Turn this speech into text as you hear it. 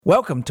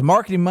Welcome to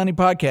Marketing Money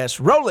Podcast.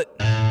 Roll it.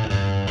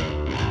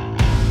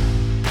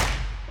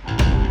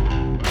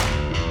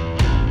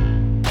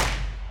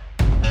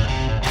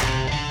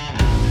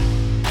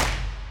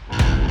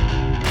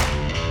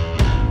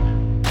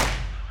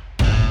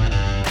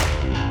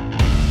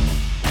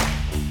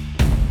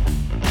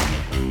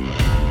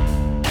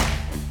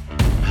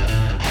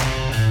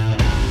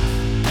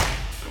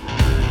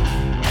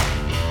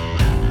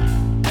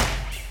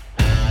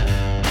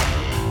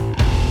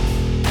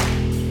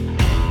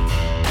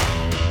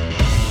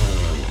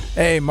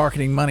 Hey,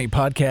 Marketing Money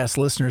Podcast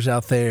listeners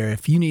out there,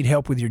 if you need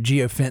help with your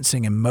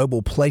geofencing and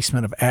mobile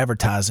placement of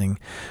advertising,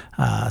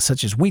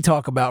 such as we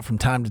talk about from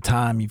time to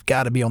time, you've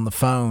got to be on the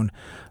phone.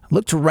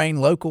 Look to Rain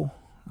Local.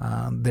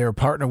 They're a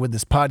partner with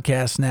this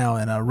podcast now,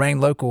 and Rain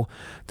Local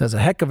does a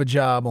heck of a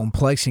job on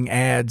placing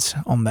ads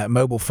on that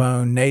mobile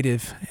phone,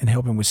 native, and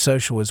helping with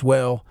social as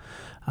well.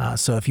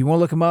 So if you want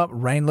to look them up,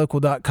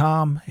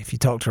 rainlocal.com. If you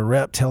talk to a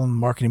rep, tell them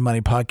Marketing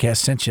Money Podcast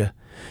sent you.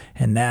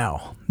 And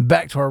now,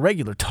 back to our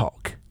regular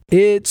talk.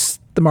 It's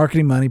the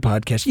Marketing Money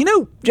Podcast. You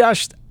know,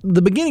 Josh,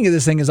 the beginning of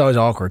this thing is always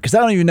awkward because I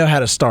don't even know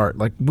how to start.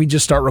 Like, we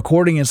just start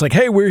recording and it's like,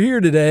 hey, we're here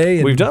today.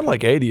 And we've done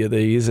like 80 of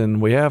these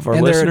and we have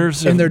our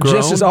listeners. And they're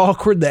just as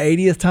awkward the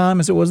 80th time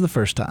as it was the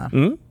first time.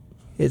 Mm-hmm.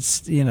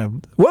 It's,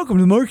 welcome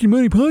to the Marketing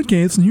Money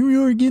Podcast, and here we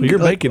are again. You're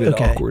making it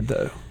awkward,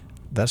 though.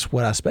 That's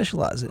what I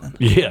specialize in.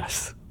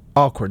 Yes.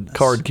 Awkwardness.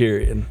 Card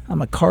carrying.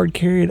 I'm a card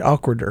carrying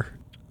awkwarder.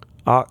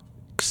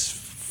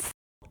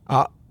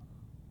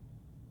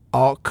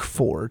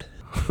 Awkward.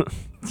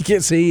 You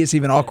can't see, it's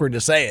even awkward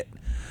to say it.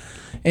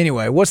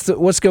 Anyway,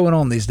 what's going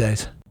on these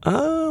days?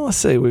 Let's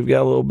see. We've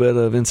got a little bit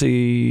of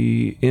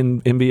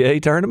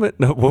NBA tournament.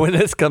 No, when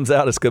this comes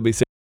out, it's going to be.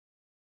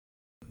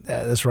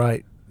 That's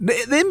right. The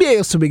NBA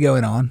will still be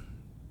going on.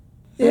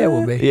 Yeah, it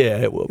will be. Yeah,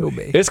 it will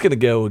be. It's going to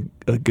go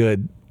a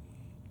good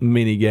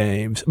many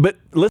games. But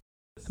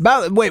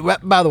by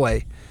the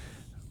way,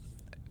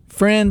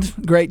 friend,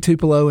 great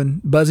Tupelo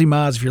and Buzzy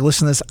Mize, if you're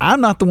listening to this,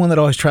 I'm not the one that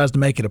always tries to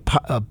make it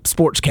a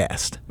sports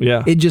cast.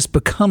 Yeah. It just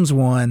becomes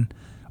one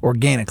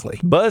organically.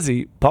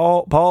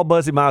 Paul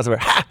Buzzy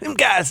Mize, them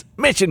guys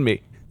mentioned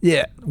me.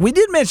 Yeah, we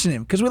did mention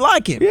him because we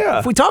like him. Yeah.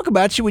 If we talk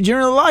about you, we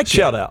generally like him.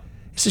 Shout out.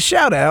 It's a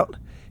shout out.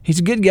 He's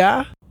a good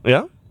guy.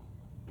 Yeah.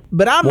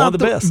 But I'm one not of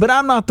the best. But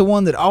I'm not the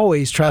one that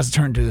always tries to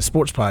turn to the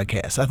sports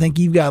podcast. I think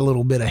you've got a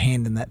little bit of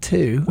hand in that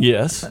too.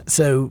 Yes.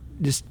 So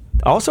just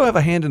I also have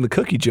a hand in the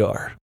cookie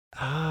jar.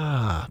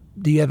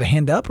 Do you have a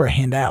hand up or a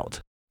hand out?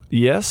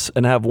 Yes,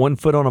 and I have one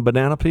foot on a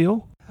banana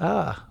peel.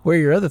 Where are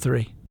your other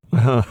three?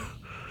 I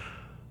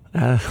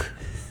told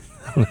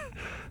you I'm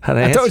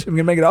going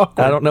to make it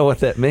awkward. I don't know what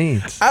that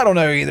means. I don't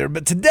know either.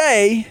 But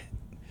today,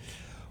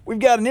 we've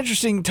got an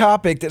interesting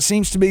topic that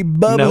seems to be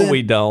bubbling. No,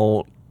 we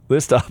don't.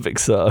 This topic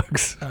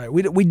sucks. All right,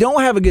 we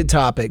don't have a good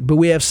topic, but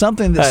we have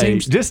something that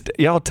seems... Just,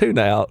 y'all tune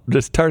out.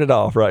 Just turn it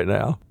off right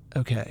now.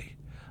 Okay.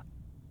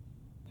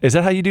 Is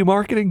that how you do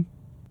marketing?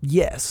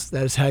 Yes,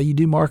 that is how you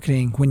do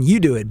marketing when you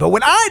do it. But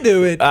when I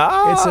do it,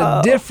 it's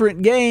a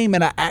different game,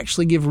 and I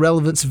actually give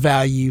relevance,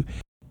 value,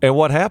 and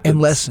what happens? And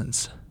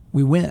lessons.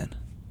 We win.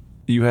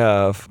 You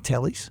have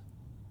Telly's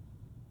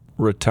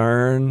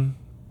return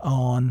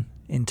on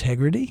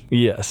integrity.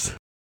 Yes.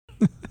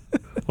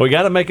 We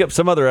got to make up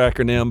some other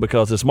acronym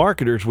because as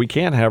marketers, we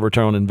can't have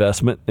return on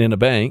investment in a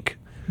bank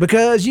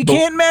because you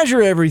can't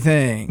measure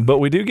everything. But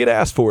we do get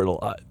asked for it a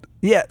lot.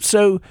 Yeah,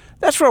 so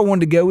that's where I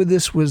wanted to go with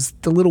this was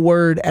the little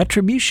word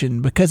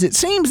attribution, because it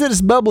seems that it's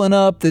bubbling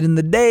up that in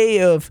the day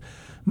of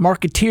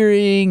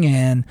marketeering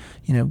and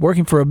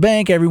working for a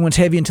bank, everyone's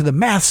heavy into the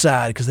math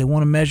side because they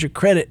want to measure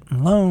credit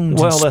and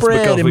loans and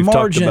spread and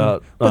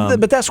margin.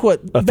 But that's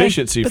what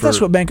efficiency. That's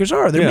what bankers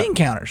are. They're bean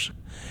counters,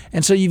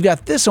 and so you've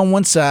got this on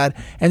one side,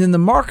 and then the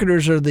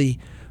marketers are the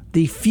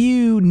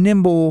few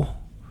nimble,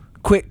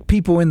 quick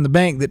people in the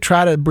bank that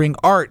try to bring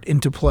art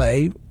into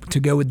play to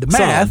go with the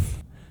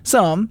math.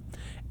 Some.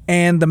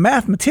 And the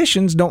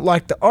mathematicians don't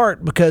like the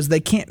art because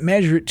they can't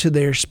measure it to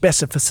their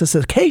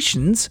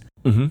specifications.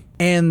 Mm-hmm.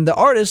 And the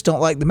artists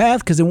don't like the math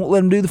because they won't let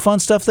them do the fun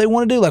stuff they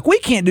want to do. Like, we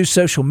can't do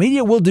social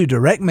media. We'll do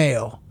direct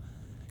mail.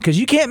 Because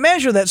you can't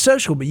measure that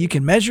social, but you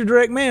can measure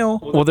direct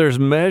mail. Well, there's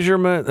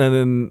measurement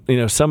and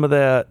then, some of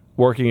that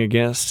working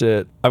against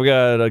it. I've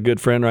got a good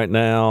friend right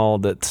now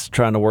that's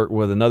trying to work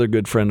with another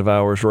good friend of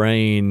ours,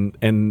 Rain.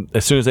 And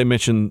as soon as they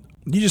mention...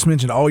 You just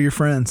mentioned all your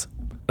friends.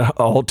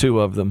 All two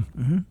of them.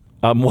 Mm-hmm.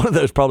 One of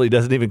those probably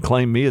doesn't even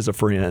claim me as a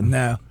friend.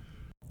 No.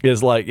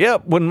 Is like,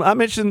 when I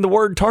mentioned the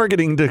word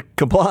targeting to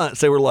compliance,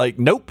 they were like,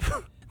 nope.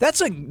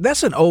 That's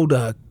an old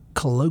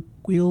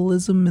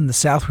colloquialism in the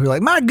South where you're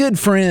like, my good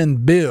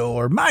friend Bill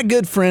or my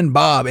good friend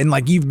Bob. And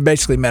like, you've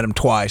basically met him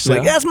twice.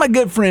 Like, that's my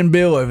good friend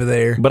Bill over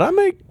there. But I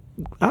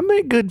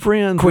make good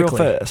friends quickly.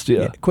 Real fast.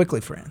 Yeah.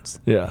 Quickly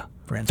friends. Yeah.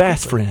 Friends.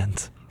 Fast quickly.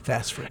 friends.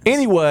 Fast friends.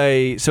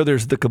 Anyway, so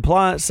there's the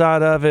compliance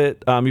side of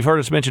it. You've heard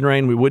us mention,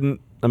 Rain,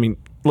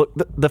 look,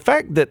 the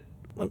fact that,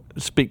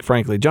 speak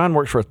frankly, John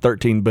works for a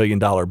 $13 billion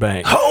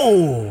bank.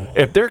 Oh!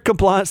 If their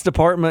compliance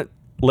department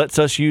lets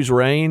us use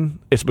Rain,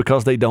 it's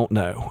because they don't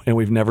know, and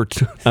we've never.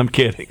 I'm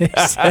kidding.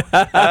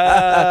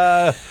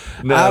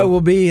 No. I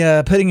will be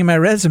putting in my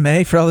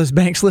resume for all those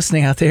banks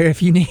listening out there.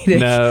 If you need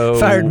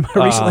a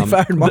recently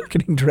fired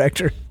marketing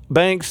director.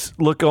 Banks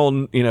look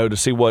on, to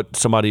see what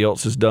somebody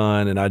else has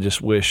done, and I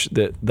just wish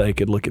that they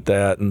could look at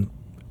that and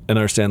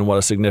understand what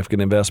a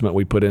significant investment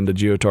we put into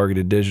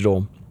geo-targeted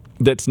digital.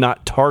 That's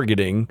not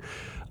targeting.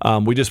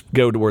 We just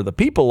go to where the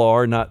people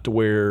are, not to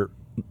where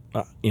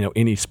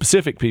any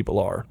specific people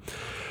are.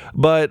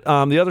 But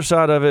the other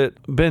side of it,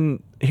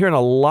 been hearing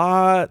a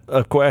lot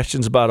of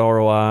questions about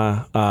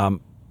ROI.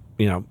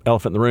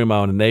 Elephant in the room, I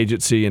own an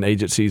agency, and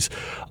agencies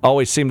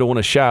always seem to want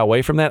to shy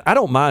away from that. I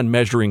don't mind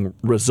measuring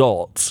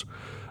results,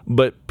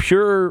 but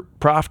pure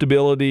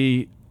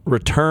profitability,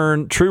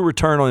 true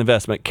return on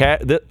investment,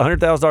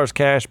 $100,000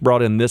 cash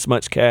brought in this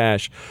much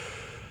cash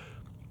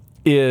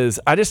is,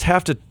 I just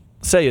have to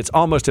say it's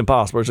almost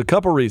impossible. There's a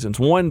couple reasons.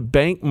 One,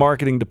 bank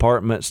marketing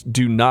departments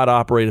do not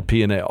operate a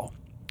P&L,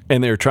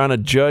 and they're trying to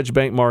judge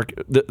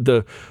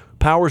the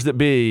powers that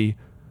be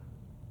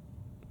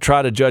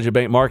try to judge a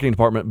bank marketing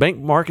department. Bank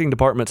marketing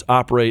departments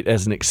operate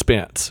as an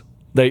expense.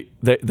 They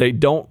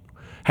don't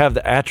have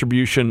the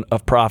attribution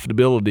of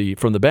profitability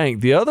from the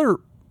bank. The other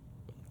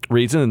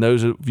reason, and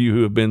those of you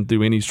who have been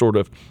through any sort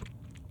of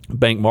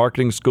bank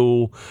marketing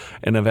school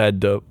and have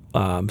had to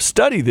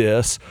study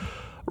this,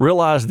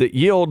 realize that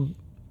yield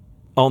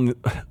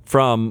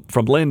from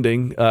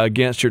lending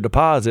against your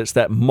deposits,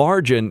 that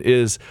margin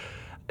it's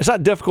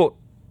not difficult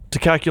to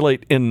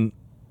calculate in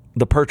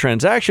the per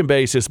transaction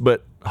basis,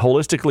 but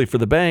holistically for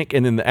the bank,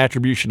 and then the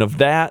attribution of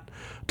that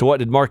to what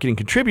did marketing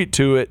contribute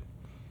to it,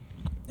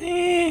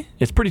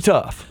 it's pretty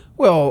tough.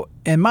 Well,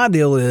 and my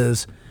deal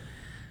is,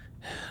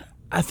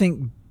 I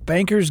think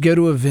bankers go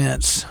to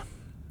events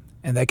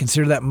and they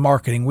consider that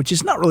marketing, which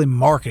is not really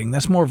marketing.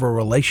 That's more of a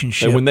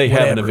relationship. And when they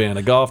have an event,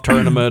 a golf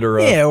tournament or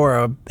or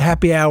a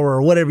happy hour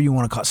or whatever you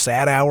want to call it,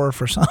 sad hour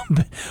for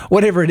something,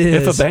 whatever it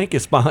is. If a bank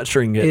is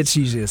sponsoring it, it's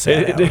usually a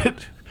sad hour.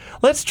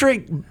 Let's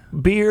drink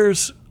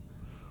beers.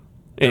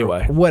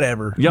 Anyway,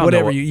 whatever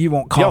you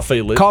want, coffee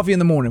in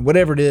the morning,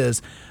 whatever it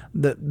is.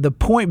 The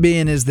point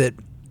being is that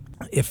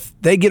if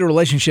they get a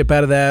relationship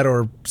out of that,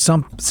 or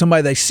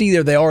somebody they see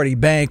there they already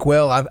bank,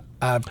 well,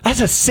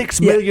 that's a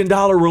 $6 million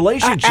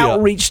relationship. I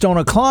outreached on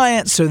a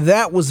client, so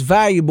that was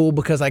valuable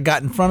because I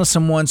got in front of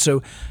someone.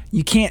 So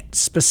you can't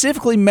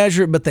specifically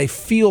measure it, but they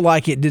feel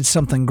like it did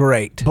something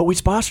great. But we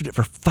sponsored it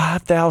for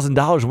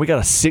 $5,000, and we got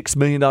a $6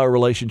 million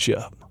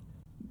relationship.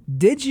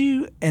 Did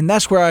you? And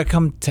that's where I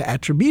come to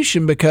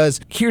attribution,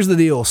 because here's the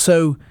deal.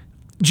 So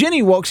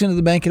Jenny walks into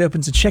the bank and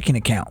opens a checking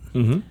account.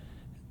 Mm-hmm.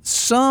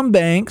 Some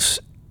banks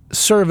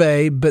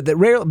survey, but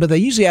they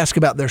usually ask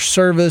about their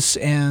service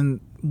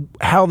and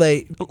how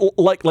they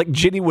like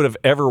Jenny would have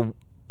ever,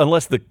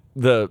 unless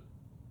the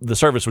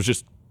service was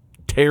just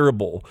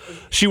terrible,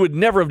 she would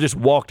never have just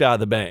walked out of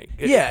the bank.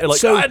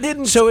 So I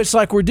didn't. So it's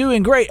like, we're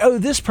doing great. Oh,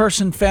 this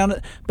person found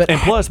it. And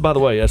plus, by the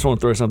way, I just want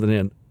to throw something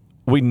in.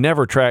 We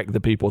never track the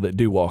people that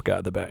do walk out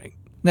of the bank.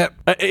 Now,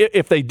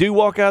 if they do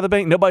walk out of the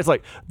bank, nobody's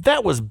like,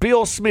 that was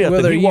Bill Smith.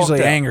 Well, they're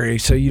usually angry,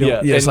 so you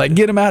don't. Yeah, it's like,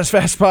 get them out as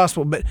fast as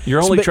possible. But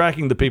you're only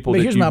tracking the people that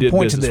you did business with. But here's my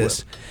point to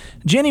this: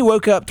 Jenny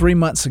woke up 3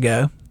 months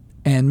ago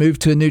and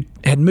moved to a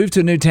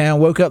new town.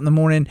 Woke up in the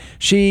morning.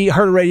 She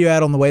heard a radio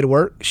ad on the way to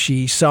work.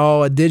 She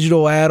saw a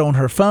digital ad on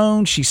her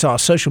phone. She saw a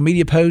social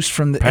media post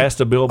from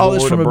passed a billboard. All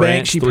this from a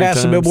bank. She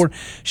passed a billboard.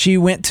 She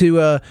went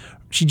to.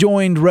 She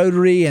joined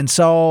Rotary and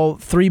saw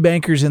 3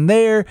 bankers in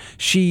there.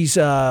 She's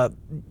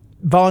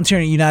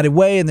volunteering at United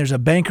Way, and there's a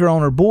banker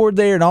on her board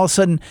there, and all of a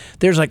sudden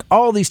there's like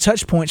all these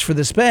touch points for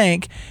this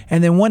bank.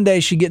 And then one day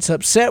she gets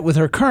upset with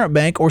her current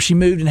bank, or she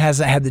moved and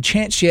hasn't had the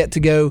chance yet to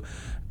go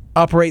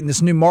operate in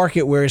this new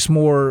market where it's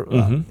more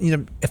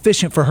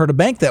efficient for her to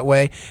bank that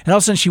way. And all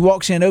of a sudden she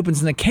walks in,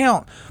 opens an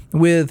account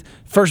with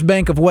First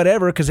Bank of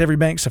whatever, because every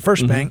bank's a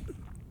First Bank.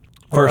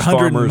 Or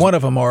 101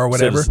 of them are, or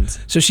whatever. Citizens.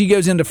 So she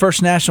goes into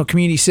First National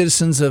Community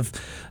Citizens of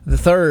the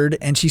Third,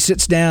 and she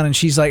sits down and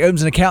she's like,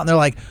 opens an account, and they're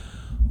like,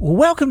 well,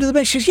 welcome to the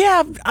bank. She goes,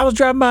 yeah, I was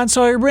driving by and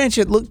saw your branch.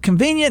 It looked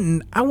convenient,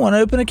 and I want to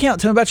open an account.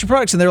 Tell me about your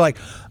products. And they're like,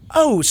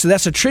 oh, so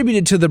that's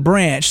attributed to the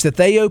branch that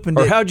they opened.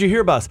 Or how'd you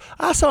hear about us?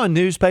 I saw a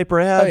newspaper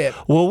ad. Oh, yeah.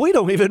 Well, we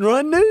don't even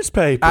run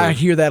newspapers. I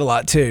hear that a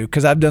lot too,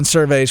 because I've done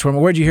surveys where,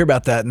 where'd you hear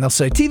about that? And they'll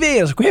say, TV.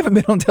 I was like, we haven't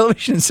been on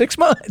television in 6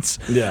 months.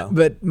 Yeah.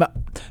 But my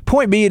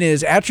point being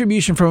is,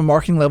 attribution from a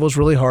marketing level is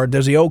really hard.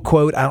 There's the old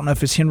quote, I don't know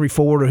if it's Henry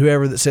Ford or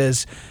whoever, that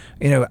says,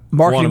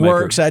 marketing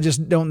works. I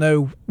just don't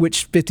know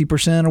which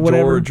 50% or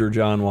whatever. George or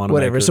John Wanamaker.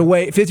 Whatever. So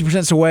 50%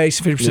 is a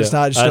waste, 50% is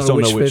not. I just don't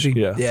know which 50.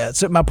 Yeah.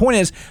 So my point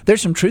is,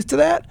 there's some truth to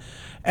that.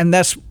 And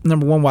that's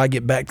number one, why I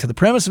get back to the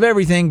premise of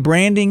everything.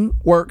 Branding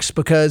works,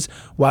 because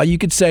while you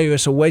could say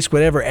it's a waste,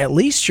 whatever, at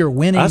least you're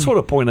winning. I just want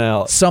to point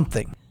out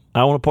something.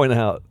 I want to point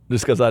out,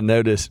 just because I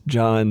noticed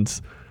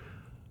John's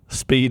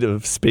speed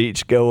of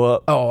speech go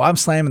up. Oh, I'm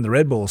slamming the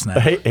Red Bulls now.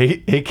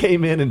 He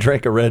came in and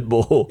drank a Red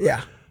Bull.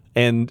 Yeah.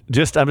 And I'm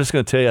just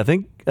going to tell you,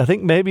 I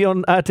think maybe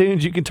on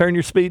iTunes you can turn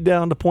your speed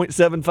down to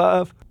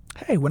 0.75.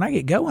 Hey, when I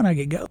get going, I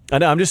get going. I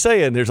know. I'm just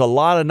saying, there's a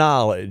lot of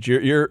knowledge.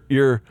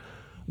 You're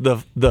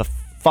the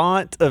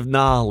font of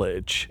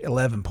knowledge.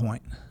 11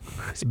 point.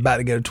 It's about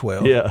to go to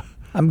 12. Yeah.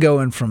 I'm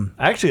going from.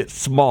 Actually, it's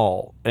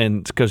small,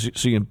 and because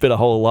so you can fit a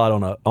whole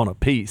lot on a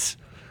piece.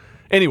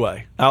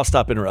 Anyway, I'll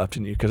stop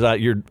interrupting you because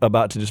you're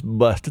about to just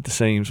bust at the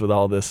seams with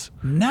all this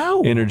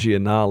energy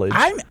and knowledge.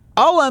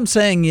 All I'm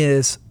saying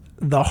is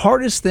the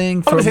hardest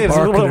thing for a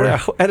marketer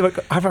is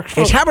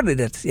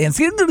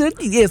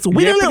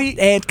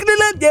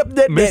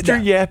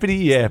Mr.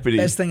 Yappity Yappity.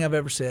 Best thing I've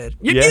ever said.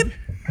 Yip.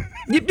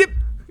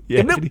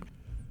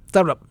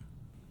 Stop it up.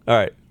 All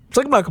right.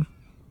 Slocum Malcolm.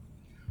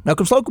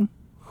 Malcolm Slocum.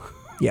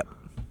 Yep.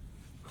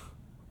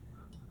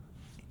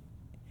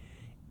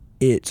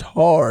 It's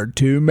hard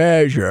to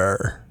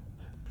measure.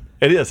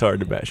 It is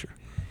hard to measure.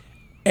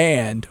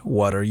 And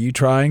what are you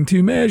trying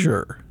to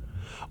measure?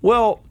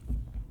 Well,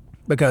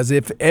 because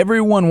if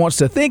everyone wants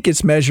to think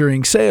it's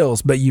measuring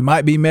sales, but you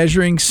might be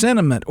measuring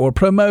sentiment or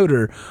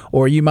promoter,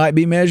 or you might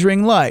be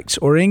measuring likes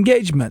or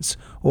engagements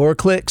or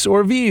clicks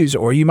or views,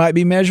 or you might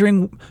be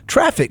measuring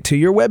traffic to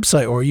your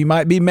website, or you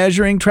might be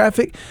measuring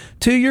traffic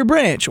to your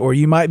branch, or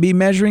you might be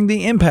measuring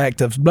the impact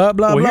of blah,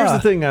 blah, blah. Well,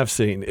 here's the thing I've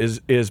seen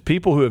is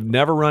people who have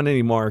never run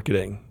any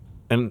marketing,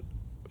 and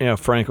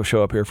Frank will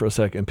show up here for a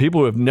second. People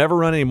who have never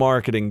run any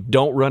marketing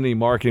don't run any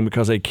marketing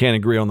because they can't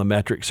agree on the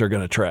metrics they're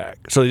going to track.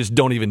 So they just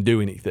don't even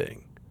do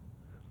anything.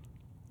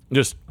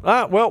 Just,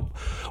 well,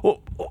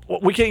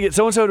 we can't get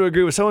so-and-so to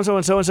agree with so-and-so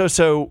and so-and-so.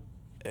 So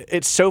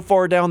it's so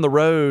far down the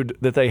road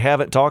that they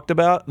haven't talked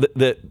about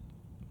that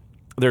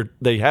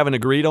they haven't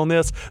agreed on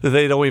this that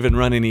they don't even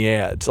run any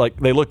ads. Like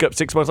they look up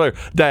 6 months later,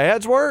 the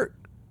ads work?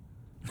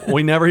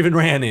 We never even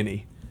ran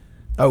any.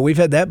 Oh, we've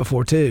had that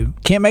before too.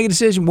 Can't make a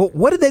decision. Well,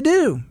 what did they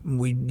do?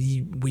 We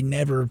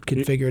never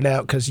could figure it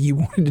out because you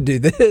wanted to do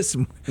this.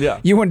 Yeah.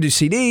 You wanted to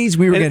do CDs.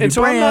 We were going to do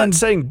so brands. I'm not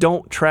saying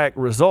don't track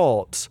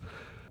results,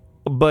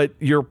 but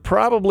you're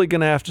probably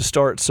going to have to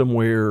start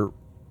somewhere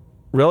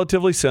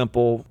relatively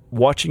simple,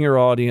 watching your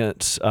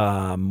audience,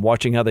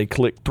 watching how they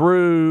click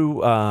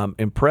through,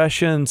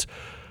 impressions,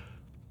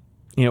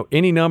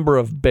 any number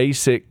of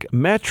basic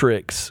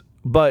metrics.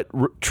 But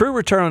true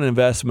return on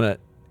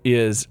investment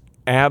is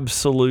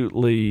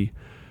absolutely,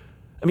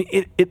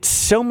 it's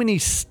so many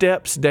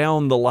steps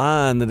down the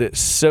line that it's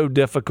so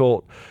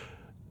difficult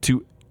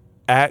to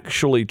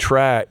actually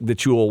track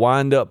that you will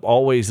wind up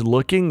always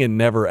looking and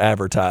never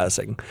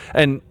advertising.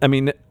 And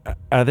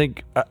I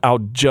think I'll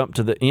jump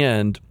to the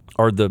end,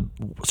 or the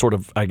sort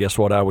of, I guess,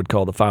 what I would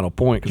call the final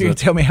point. You're going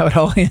to tell me how it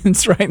all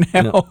ends right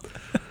now?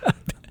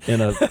 In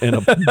a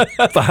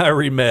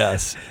fiery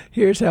mess.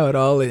 Here's how it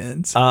all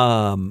ends.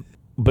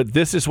 But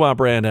this is why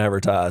brand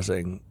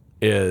advertising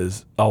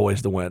is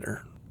always the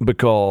winner,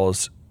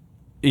 because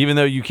even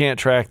though you can't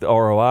track the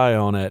ROI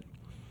on it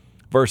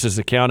versus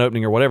account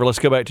opening or whatever, let's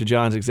go back to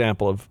John's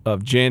example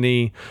of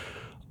Jenny,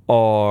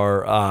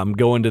 or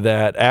going to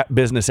that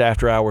business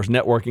after hours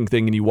networking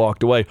thing and you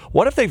walked away.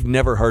 What if they've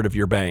never heard of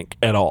your bank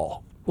at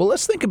all? Well,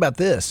 let's think about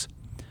this.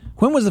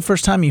 When was the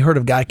first time you heard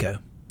of Geico?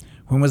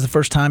 When was the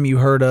first time you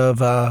heard of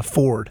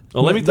Ford?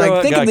 Well, let me throw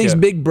out think Geico. Of these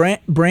big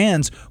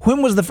brands.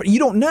 When was you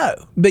don't know,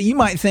 but you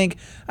might think,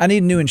 I need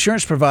a new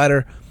insurance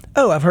provider.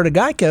 Oh, I've heard of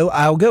Geico,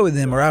 I'll go with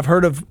them. Or I've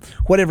heard of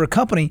whatever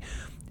company.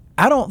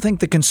 I don't think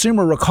the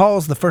consumer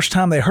recalls the first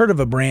time they heard of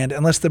a brand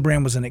unless the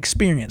brand was an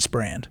experienced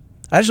brand.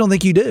 I just don't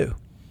think you do.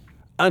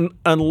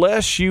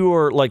 Unless you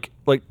are like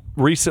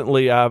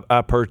recently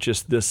I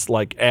purchased this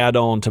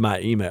add-on to my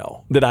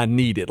email that I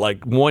needed.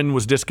 Like one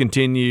was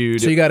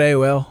discontinued. So you got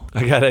AOL?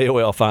 I got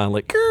AOL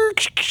finally.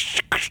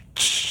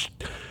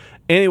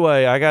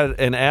 Anyway, I got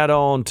an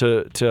add-on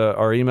to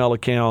our email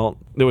account.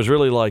 There was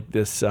really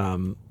this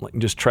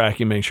just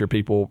tracking, making sure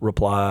people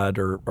replied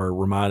or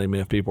reminding me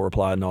if people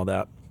replied and all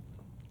that.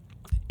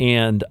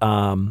 And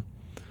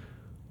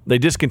they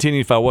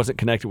discontinued if I wasn't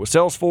connected with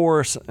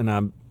Salesforce,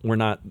 and we're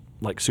not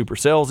super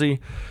salesy.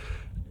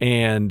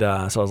 And so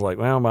I was like,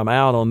 well, I'm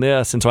out on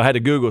this. And so I had to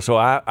Google. So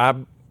I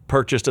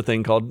purchased a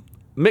thing called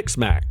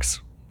Mixmax.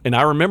 And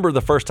I remember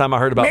the first time I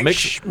heard about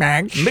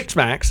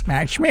Mixmax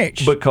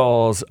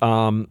because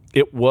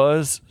it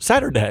was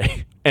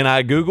Saturday. And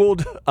I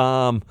Googled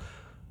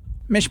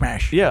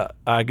Mishmash. Yeah,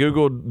 I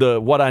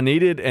Googled what I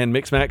needed, and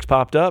Mixmax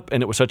popped up,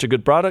 and it was such a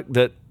good product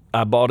that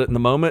I bought it in the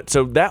moment.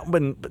 So that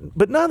one,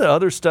 but none of the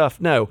other stuff,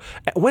 no.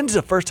 When's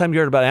the first time you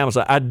heard about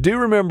Amazon? I do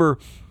remember,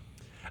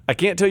 I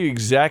can't tell you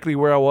exactly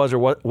where I was or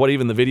what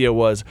even the video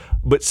was,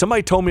 but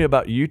somebody told me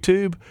about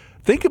YouTube.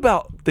 Thinking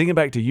back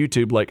to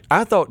YouTube,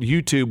 I thought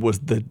YouTube was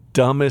the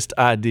dumbest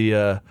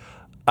idea.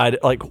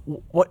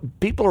 What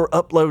people are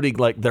uploading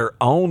their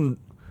own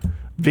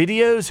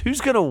videos.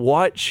 Who's gonna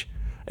watch?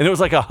 And there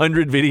was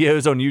 100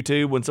 videos on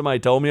YouTube when somebody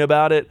told me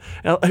about it.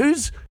 Now,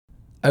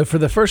 for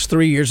the first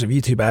 3 years of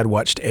YouTube, I'd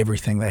watched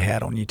everything they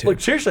had on YouTube.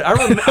 Seriously, I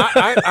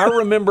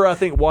remember I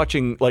think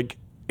watching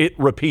it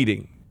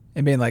repeating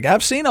and being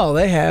I've seen all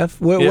they have.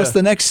 What's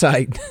the next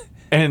site?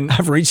 And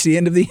I've reached the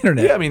end of the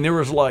internet. yeah, I mean, there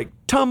was like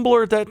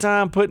Tumblr at that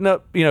time putting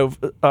up,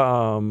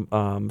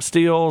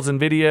 stills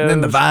and videos. And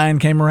then the Vine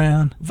came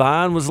around.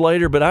 Vine was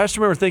later, but I just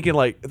remember thinking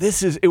like,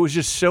 it was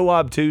just so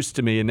obtuse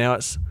to me, and now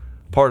it's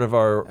part of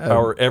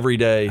our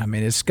everyday. I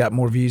mean, it's got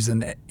more views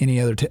than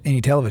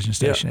any television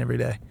station every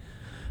day.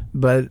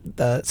 But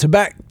so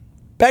back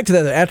to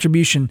the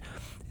attribution.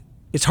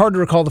 It's hard to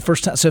recall the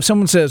first time. So if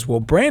someone says, "Well,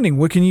 branding,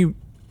 what can you?"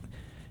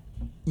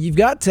 You've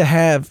got to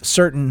have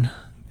certain.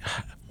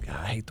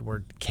 I hate the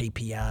word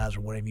KPIs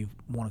or whatever you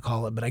want to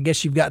call it, but I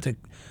guess you've got to.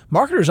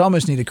 Marketers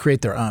almost need to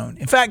create their own.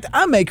 In fact,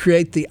 I may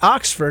create the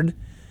Oxford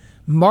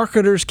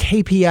Marketers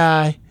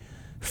KPI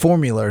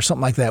formula or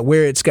something like that,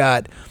 where it's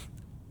got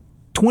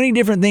 20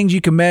 different things you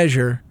can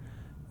measure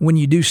when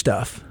you do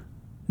stuff.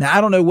 Now,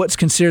 I don't know what's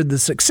considered the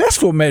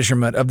successful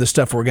measurement of the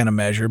stuff we're going to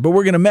measure, but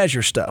we're going to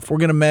measure stuff. We're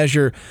going to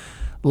measure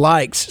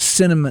likes,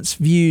 sentiments,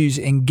 views,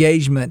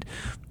 engagement,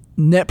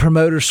 net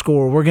promoter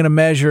score. We're going to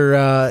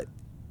measure,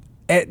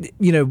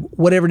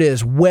 whatever it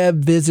is,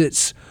 web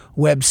visits,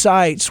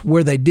 websites,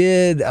 where they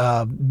did,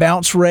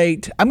 bounce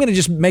rate. I'm going to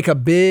just make a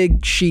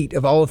big sheet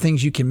of all the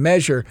things you can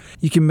measure.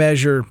 You can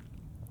measure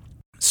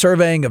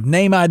surveying of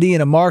name ID in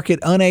a market,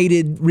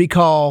 unaided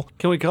recall.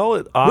 Can we call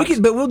it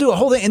But we'll do a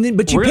whole thing. And then,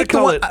 but you we're going pick to the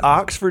call one. it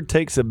Oxford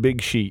Takes a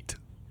Big Sheet.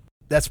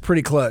 That's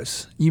pretty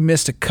close. You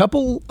missed a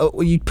couple.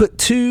 You put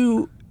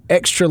 2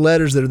 extra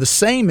letters that are the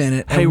same in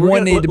it, and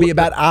one needed to be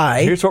about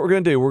I. Here's what we're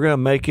going to do. We're going to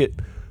make it.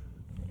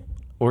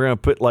 We're going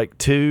to put like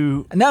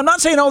 2. Now, I'm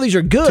not saying all these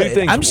are good.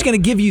 things. I'm just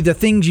going to give you the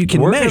things you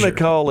can We're measure. going to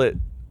call it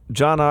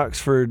John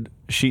Oxford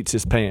Sheets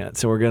His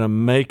Pants, and we're going to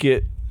make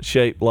it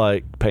shaped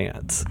like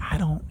pants. I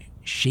don't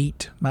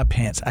sheet my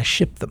pants. I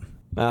ship them.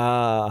 We're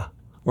not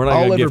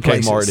All going to over give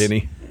Kmart places.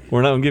 any.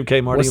 We're not going to give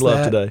Kmart What's any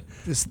love that? today.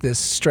 This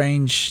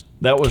strange.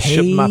 That was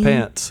ship my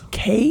pants.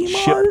 Kmart?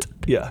 Shipped.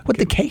 Yeah. What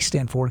the K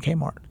stand for in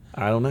Kmart?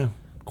 I don't know.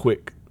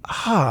 Quick.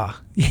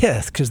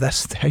 Yes, because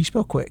that's how you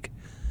spell quick.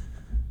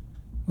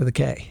 With a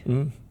K.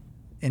 Mm.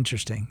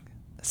 Interesting.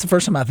 That's the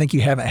first time I think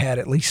you haven't had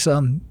at least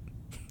some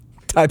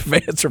type of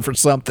answer for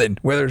something,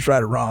 whether it's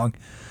right or wrong.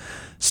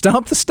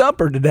 Stump the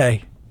stumper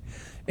today.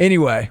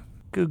 Anyway.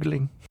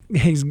 Googling.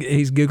 He's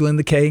Googling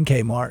the K in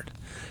Kmart.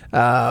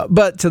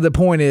 But to the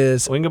point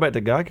is... We can go back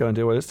to Geico and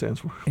tell what it stands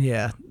for.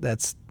 Yeah,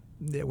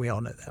 we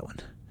all know that one.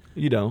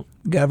 You don't.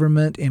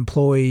 Government,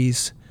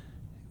 employees,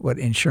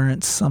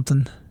 insurance,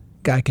 something?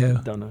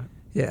 Geico. Don't know.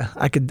 Yeah,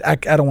 I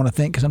don't want to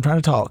think because I'm trying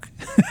to talk.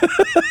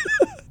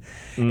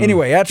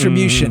 Anyway,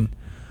 attribution. Mm-hmm.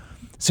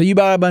 So you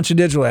buy a bunch of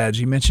digital ads.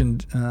 You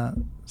mentioned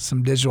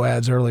some digital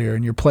ads earlier,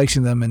 and you're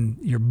placing them, and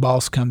your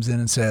boss comes in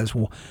and says,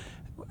 well,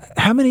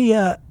 how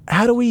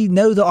do we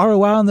know the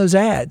ROI on those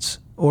ads?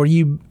 Or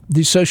you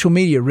do social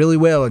media really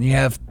well, and you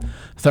have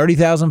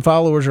 30,000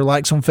 followers or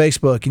likes on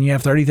Facebook, and you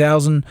have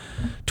 30,000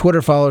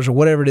 Twitter followers or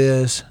whatever it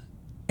is,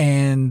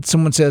 and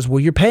someone says, well,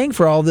 you're paying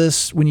for all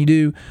this when you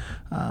do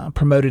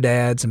promoted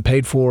ads and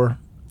paid for,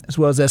 as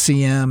well as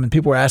SEM, and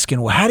people are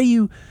asking, well, how do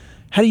you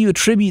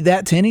attribute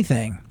that to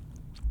anything?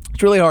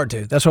 It's really hard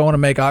to. That's why I want to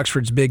make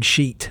Oxford's big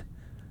sheet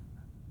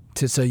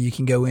so you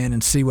can go in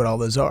and see what all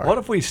those are. What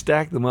if we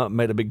stacked them up and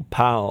made a big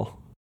pile?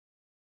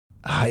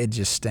 It'd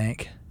just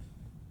stink.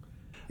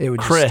 It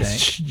would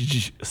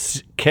just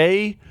stink.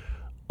 KRESGE.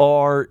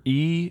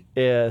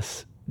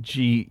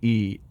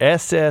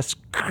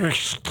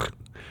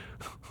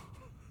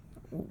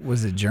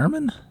 Was it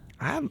German?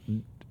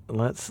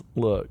 Let's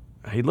look.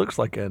 He looks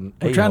like an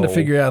We're trying to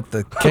figure out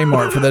the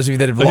Kmart for those of you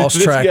that have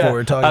lost track of what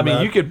we're talking about.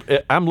 I mean,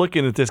 I'm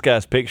looking at this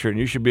guy's picture, and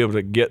you should be able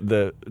to get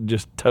the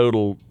just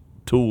total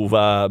Tool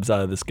vibes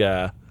out of this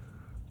guy.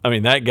 I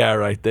mean, that guy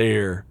right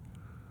there,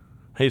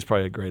 he's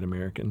probably a great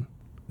American.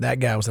 That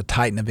guy was a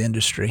titan of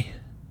industry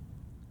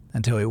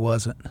until he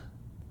wasn't.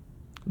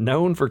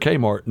 Known for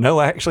Kmart.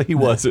 No, actually, he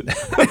wasn't.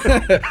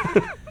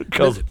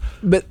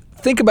 But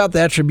think about the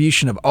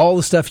attribution of all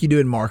the stuff you do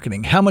in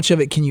marketing. How much of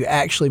it can you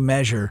actually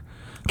measure?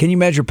 Can you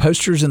measure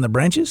posters in the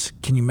branches?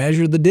 Can you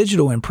measure the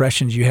digital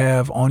impressions you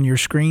have on your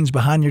screens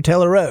behind your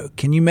teller row?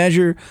 Can you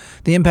measure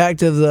the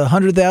impact of the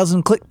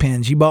 100,000 click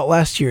pens you bought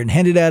last year and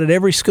handed out at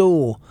every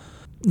school?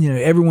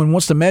 Everyone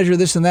wants to measure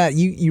this and that.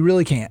 You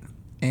really can't.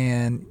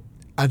 And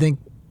I think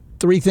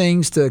 3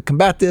 things to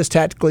combat this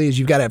tactically is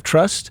you've got to have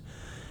trust.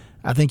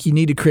 I think you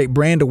need to create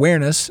brand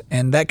awareness,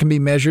 and that can be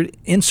measured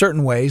in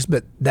certain ways,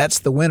 but that's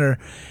the winner.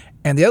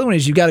 And the other one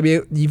is you've got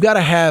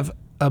to have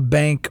a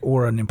bank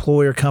or an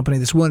employer company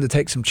that's willing to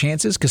take some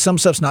chances, because some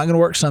stuff's not going to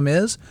work, some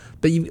is.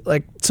 But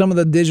like some of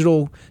the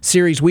digital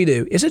series we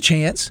do, it's a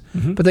chance,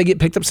 but they get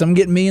picked up. Some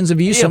get millions of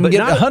views, some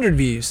get 100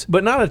 views.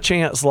 But not a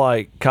chance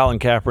like Colin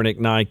Kaepernick,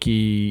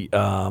 Nike,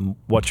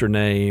 what's your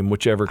name,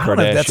 whichever Kardashian. I don't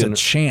know if that's a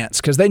chance,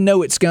 because they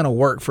know it's going to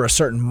work for a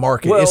certain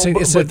market. Well,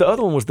 but the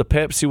other one was the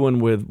Pepsi one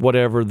with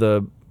whatever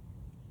the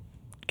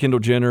Kendall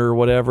Jenner or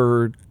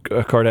whatever,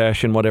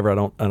 Kardashian, whatever. I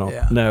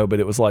don't know, but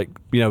it was like,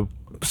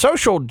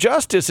 social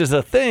justice is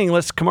a thing.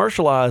 Let's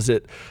commercialize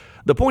it.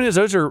 The point is,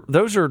 those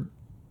are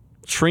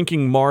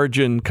shrinking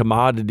margin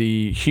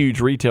commodity, huge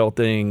retail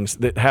things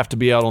that have to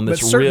be out on this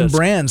But certain risk.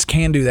 brands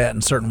can do that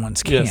and certain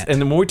ones can't. Yes, and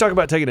then when we talk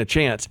about taking a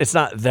chance, it's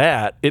not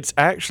that. It's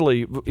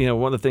actually,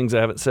 one of the things I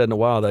haven't said in a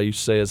while that I used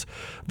to say is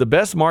the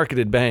best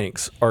marketed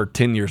banks are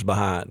 10 years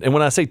behind. And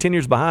when I say 10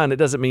 years behind, it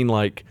doesn't mean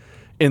like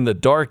in the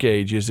dark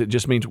ages. It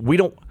just means we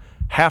don't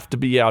have to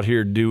be out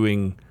here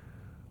doing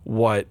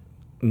what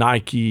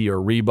Nike or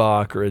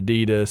Reebok or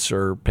Adidas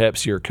or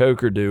Pepsi or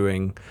Coke are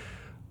doing.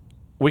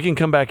 We can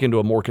come back into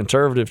a more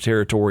conservative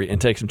territory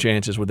and take some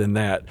chances within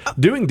that.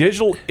 Doing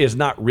digital is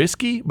not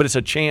risky, but it's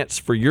a chance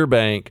for your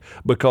bank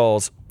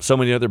because so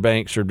many other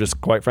banks are just,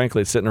 quite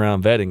frankly, sitting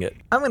around vetting it.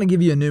 I'm going to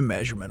give you a new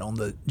measurement on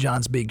the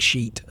John's Big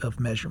Sheet of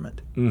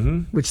measurement,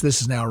 which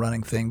this is now a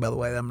running thing, by the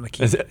way. I'm going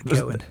to keep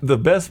going. The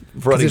best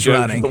running it's jokes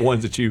running. are the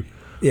ones that you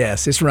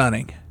Yes, it's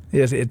running.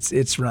 Yes,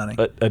 it's running.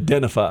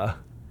 Identify.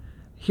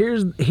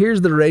 Here's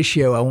the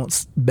ratio I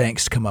want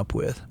banks to come up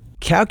with.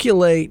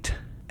 Calculate,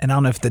 and I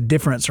don't know if the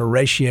difference or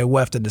ratio, we'll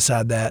have to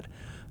decide that,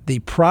 the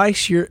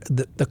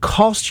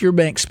cost your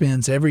bank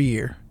spends every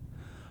year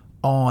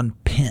on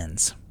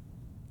pins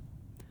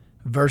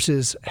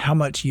versus how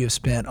much you have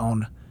spent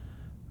on,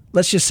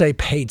 let's just say,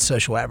 paid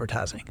social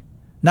advertising.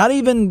 Not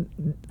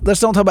even, let's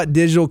don't talk about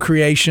digital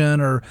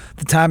creation or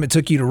the time it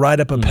took you to write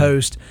up a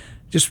post,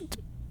 just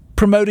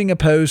promoting a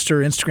post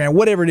or Instagram,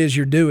 whatever it is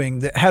you're doing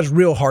that has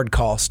real hard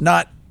costs,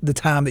 not the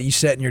time that you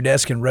sat in your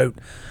desk and wrote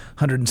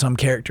 100 and some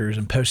characters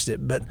and posted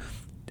it. But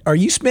are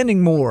you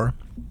spending more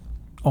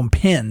on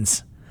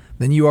pins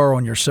than you are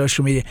on your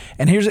social media?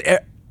 And here's,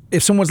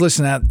 if someone's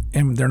listening out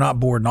and they're not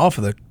bored and off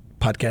of the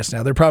podcast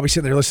now, they're probably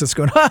sitting there listening to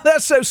this going,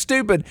 that's so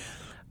stupid.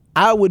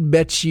 I would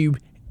bet you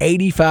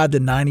 85 to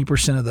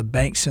 90% of the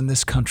banks in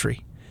this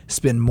country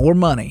spend more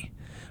money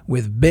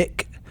with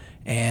BIC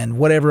and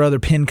whatever other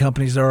pin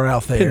companies there are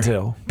out there.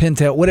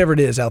 Pintel, whatever it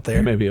is out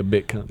there. Maybe a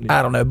big company.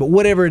 I don't know, but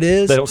whatever it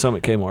is. They don't sell them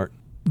at Kmart.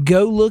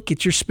 Go look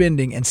at your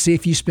spending and see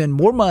if you spend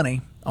more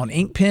money on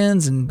ink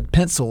pens and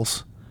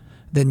pencils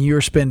than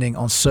you're spending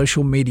on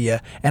social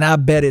media. And I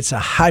bet it's a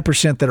high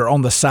percent that are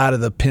on the side of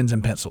the pens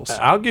and pencils.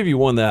 I'll give you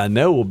one that I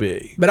know will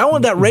be. But I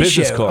want that ratio.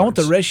 Business cards. I want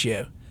the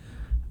ratio.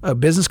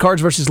 Business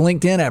cards versus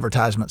LinkedIn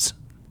advertisements.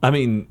 I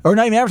mean, or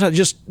not even advertise,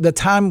 just the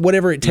time,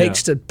 whatever it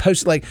takes to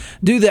post. Like,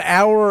 do the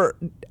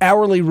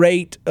hourly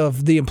rate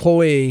of the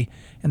employee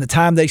and the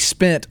time they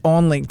spent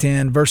on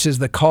LinkedIn versus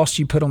the cost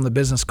you put on the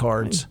business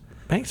cards.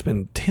 Banks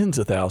spend tens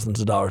of thousands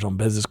of dollars on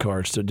business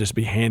cards to just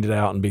be handed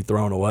out and be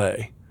thrown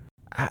away.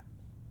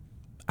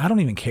 I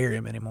don't even carry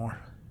them anymore.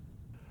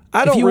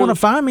 If you want to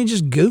find me,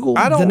 just Google.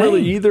 I don't the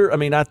really name. either. I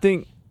mean, I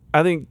think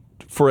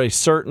for a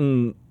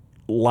certain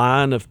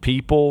line of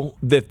people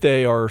that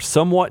they are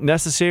somewhat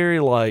necessary.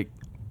 Like,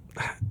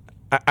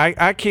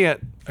 I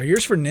can't. Are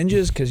yours for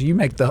ninjas? Because you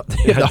make the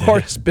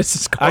hardest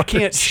business cards. I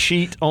can't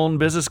cheat on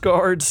business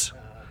cards,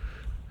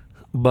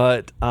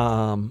 but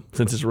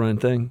since it's a running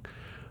thing.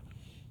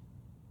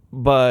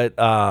 But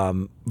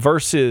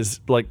versus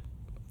like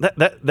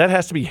that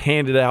has to be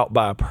handed out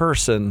by a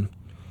person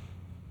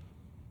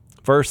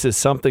versus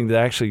something that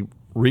actually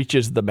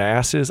reaches the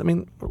masses. I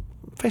mean,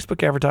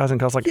 Facebook advertising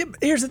costs like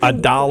here's the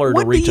thing.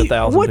 $1 to reach 1,000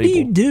 people. What do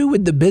you do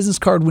with the business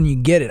card when you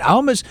get it?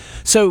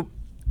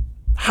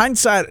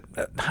 Hindsight,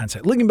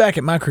 looking back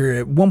at my career,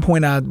 at one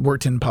point I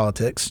worked in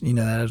politics,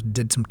 I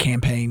did some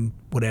campaign,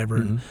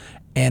 whatever.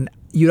 And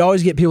you'd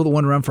always get people that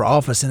want to run for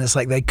office, and it's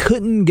like they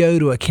couldn't go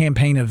to a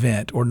campaign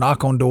event or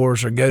knock on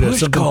doors or go to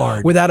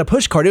something without a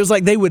push card. It was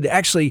like they would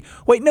actually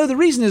the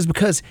reason is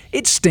because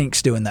it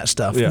stinks doing that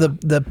stuff. Yeah.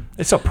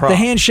 It's a problem.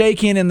 The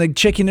handshaking and the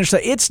chicken and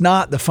stuff, it's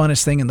not the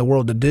funnest thing in the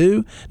world to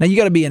do. Now you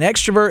got to be an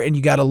extrovert and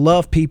you got to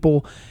love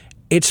people.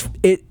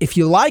 If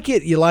you like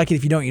it, you like it.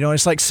 If you don't, you don't.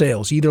 It's like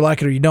sales. You either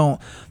like it or you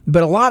don't.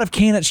 But a lot of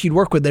candidates you'd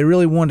work with, they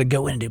really wanted to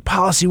go in and do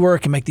policy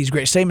work and make these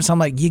great statements. I'm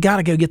like, you got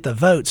to go get the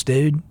votes,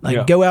 dude.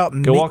 Like, go out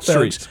and go meet walk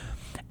folks. Streets.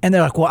 And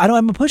they're like, well, I don't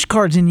have my push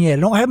cards in yet.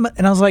 I don't have my,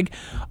 and I was like,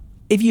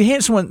 if you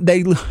hand someone,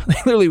 they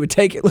literally would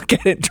take it, look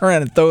at it, turn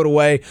around and throw it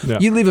away. Yeah.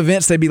 You leave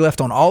events, they'd be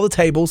left on all the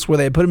tables where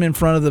they put them in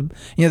front of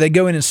the, they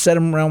go in and set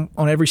them around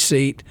on every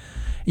seat.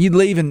 You'd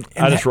leave and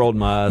I just rolled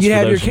my eyes.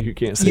 You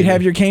can't see. You'd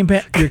have your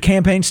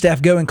campaign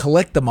staff go and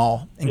collect them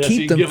all and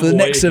keep them for the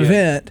next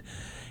event.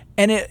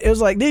 And it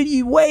was like, dude,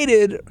 you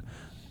waited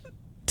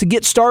to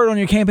get started on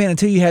your campaign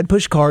until you had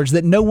push cards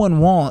that no one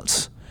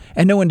wants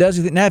and no one does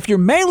anything. Now, if you're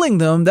mailing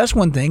them, that's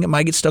one thing. It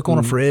might get stuck on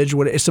a fridge.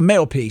 It's a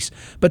mail piece.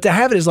 But to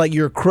have it as like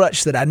your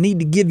crutch that I need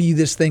to give you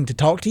this thing to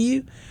talk to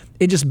you,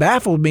 it just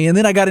baffled me. And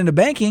then I got into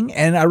banking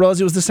and I realized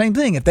it was the same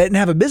thing. If they didn't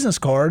have a business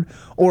card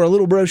or a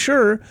little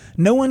brochure,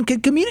 no one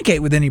could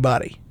communicate with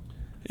anybody.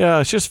 Yeah,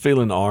 it's just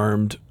feeling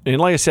armed.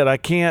 And like I said, I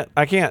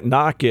can't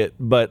knock it,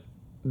 but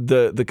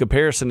the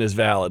comparison is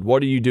valid.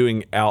 What are you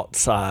doing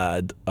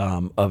outside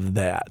of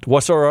that?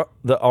 What's the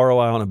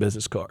ROI on a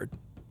business card?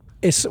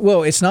 It's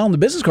not on the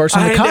business card, it's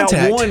on the contact. I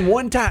hand out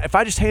one time. If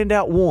I just hand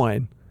out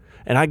one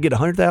and I get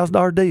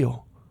 $100,000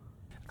 deal.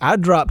 I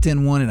dropped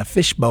in one in a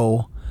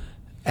fishbowl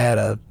at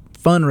a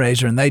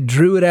fundraiser and they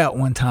drew it out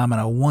one time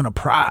and I won a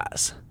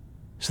prize.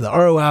 So the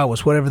ROI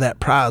was whatever that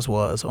prize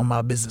was on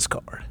my business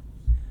card.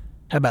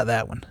 How about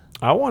that one?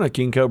 I want a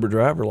King Cobra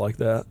driver like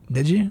that.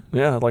 Did you?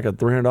 Yeah, like a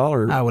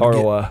 $300 I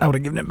ROI. would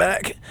have given it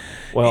back.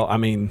 Well, I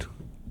mean,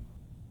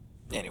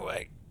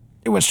 Anyway,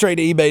 it went straight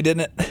to eBay,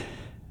 didn't it?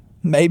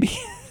 Maybe.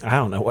 I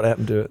don't know what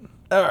happened to it.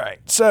 All right.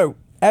 So,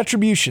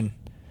 attribution.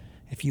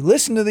 If you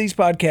listen to these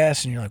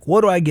podcasts and you're like,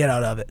 what do I get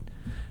out of it?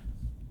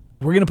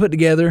 We're going to put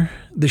together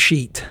the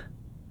sheet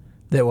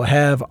that will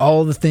have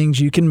all the things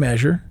you can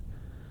measure.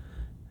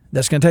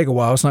 That's going to take a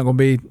while. It's not going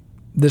to be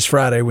this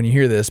Friday when you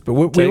hear this,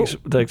 but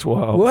Takes a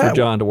while for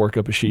John to work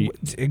up a sheet.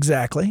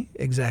 Exactly.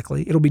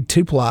 It'll be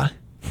 2-ply.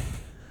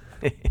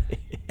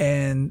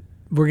 And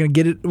we're going to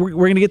get it. We're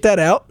going to get that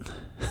out.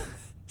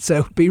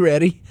 So be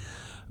ready.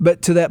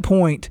 But to that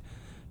point,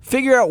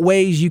 figure out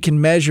ways you can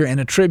measure and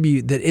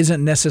attribute that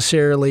isn't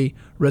necessarily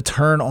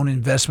return on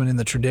investment in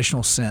the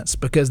traditional sense,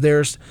 because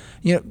there's,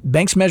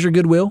 banks measure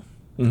goodwill.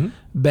 Mm-hmm.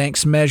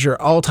 Banks measure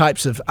all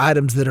types of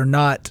items that are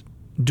not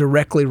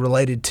directly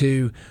related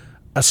to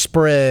a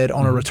spread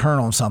on a return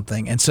on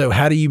something. And so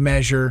how do you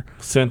measure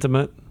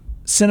sentiment,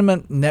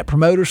 net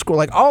promoter score,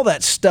 like all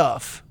that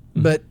stuff,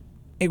 but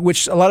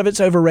which a lot of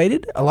it's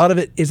overrated. A lot of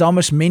it is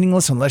almost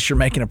meaningless unless you're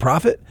making a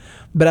profit.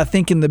 But I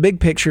think in the big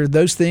picture,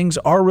 those things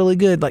are really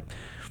good. Like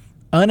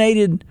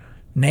unaided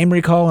name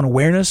recall and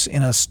awareness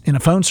in a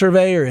phone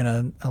survey or in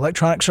an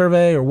electronic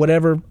survey or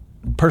whatever,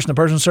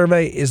 person-to-person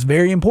survey is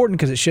very important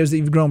because it shows that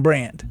you've grown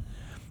brand.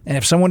 And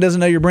if someone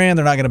doesn't know your brand,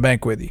 they're not going to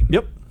bank with you.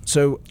 Yep.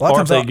 So a lot of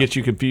times they get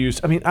you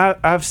confused. I mean,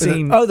 I've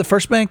seen... the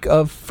First Bank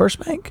of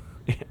First Bank?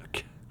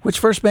 Which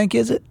First Bank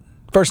is it?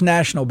 First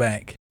National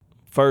Bank.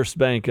 First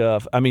Bank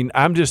of... I mean,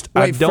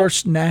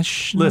 First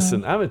National...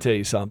 Listen, I'm going to tell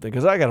you something,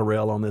 because I got to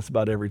rail on this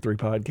about every 3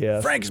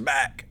 podcasts. Frank's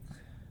back.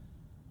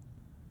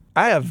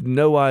 I have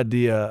no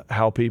idea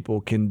how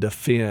people can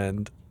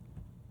defend...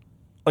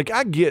 Like,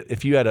 I get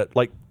if you had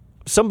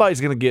somebody's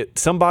going to get...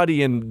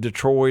 Somebody in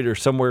Detroit or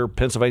somewhere,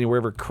 Pennsylvania,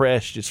 wherever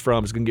Kresh is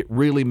from, is going to get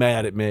really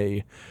mad at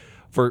me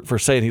for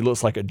saying he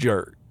looks like a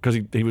jerk. Because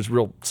he was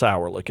real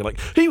sour looking. Like,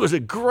 he was a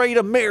great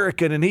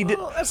American, and he did...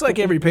 That's like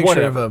every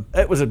picture of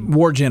it was a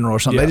war general or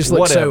something. Yeah, they just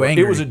look so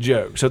angry. It was a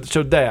joke. So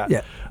that.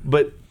 Yeah.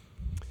 But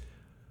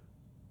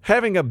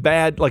having a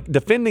bad...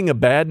 defending a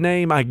bad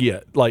name, I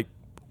get.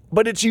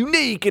 But it's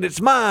unique, and it's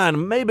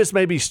mine. Maybe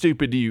it's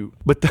stupid to you.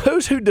 But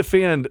those who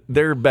defend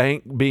their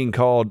bank being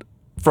called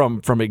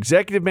from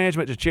executive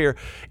management to chair,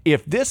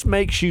 if this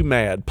makes you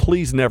mad,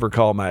 please never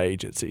call my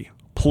agency.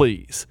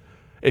 Please.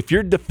 If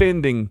you're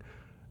defending...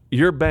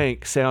 your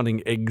bank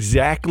sounding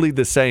exactly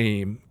the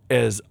same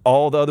as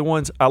all the other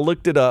ones. I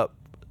looked it up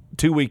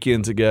 2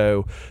 weekends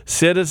ago.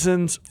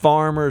 Citizens,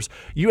 Farmers,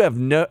 you have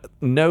no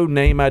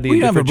name ID.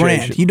 You have a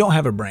brand. You don't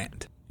have a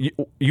brand.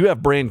 You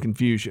have brand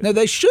confusion. No,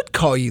 they should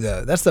call you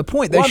though. That's the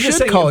point. They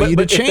should call you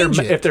to change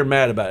it. If they're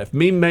mad about it. If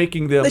me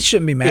making them... They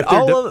shouldn't be mad.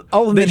 All of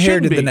them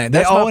inherited the name.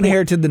 They all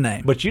inherited the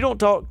name. But you don't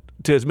talk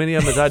to as many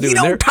of them as I do. You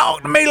don't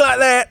talk to me like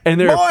that.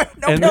 Boy,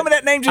 don't tell me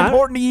that name's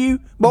important to you.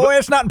 Boy,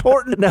 it's not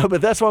important. No,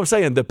 but that's what I'm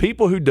saying. The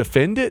people who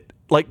defend it,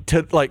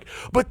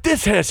 but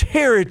this has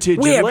heritage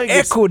and have legacy.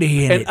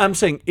 Equity in it. And I'm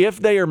saying if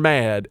they are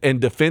mad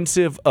and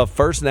defensive of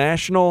First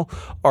National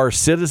or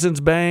Citizens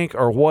Bank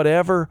or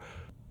whatever,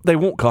 they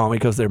won't call me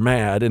because they're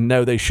mad. And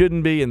no, they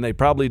shouldn't be, and they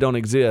probably don't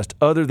exist.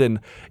 Other than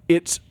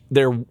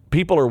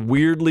people are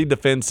weirdly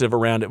defensive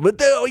around it.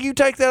 But you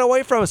take that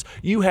away from us,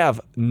 you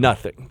have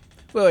nothing.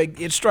 Well,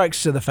 it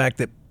strikes to the fact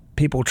that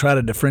people try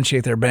to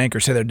differentiate their bank or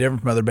say they're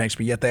different from other banks,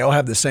 but yet they all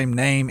have the same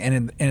name,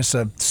 and it's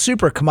a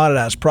super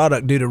commoditized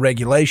product due to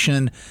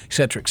regulation, et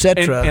cetera, et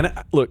cetera. And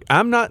look,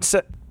 I'm not...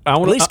 I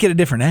want at least get a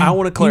different name. I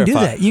want to clarify. You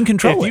can do that. You can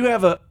control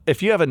it.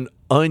 If you have an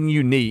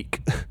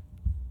ununique,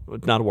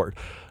 not a word,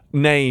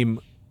 name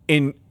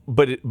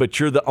but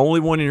you're the only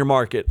one in your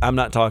market, I'm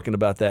not talking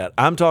about that.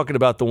 I'm talking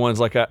about the ones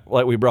like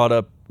we brought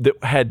up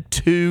that had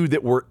 2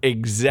 that were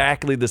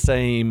exactly the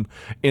same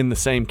in the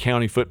same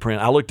county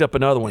footprint. I looked up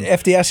another one.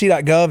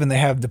 FDIC.gov, and they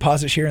have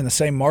deposit share in the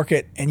same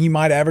market, and you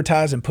might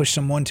advertise and push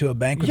someone to a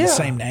bank with the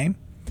same name.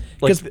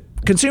 Because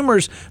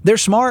consumers, they're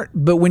smart,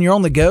 but when you're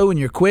on the go and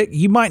you're quick,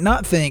 you might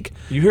not think.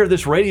 You hear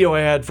this radio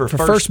ad for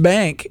First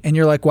Bank, and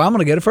you're like, well, I'm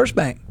going to go to First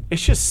Bank.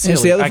 It's just silly.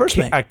 It's the other First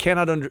Bank. I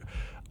cannot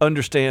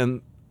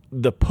understand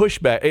the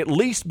pushback. At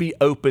least be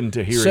open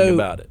to hearing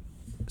about it.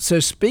 So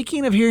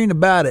speaking of hearing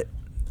about it,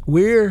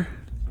 we're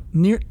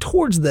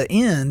towards the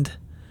end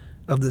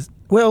of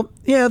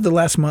the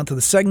last month of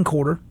the second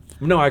quarter.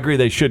 No, I agree.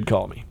 They should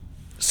call me.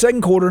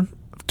 Second quarter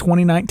of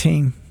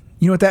 2019.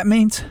 You know what that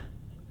means?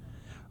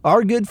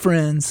 Our good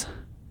friends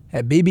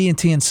at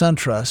BB&T and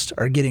SunTrust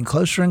are getting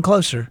closer and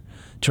closer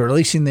to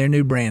releasing their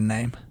new brand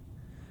name.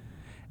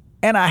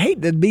 And I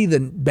hate to be the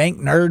bank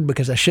nerd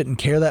because I shouldn't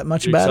care that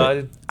much about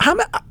it.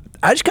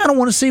 I just kind of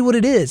want to see what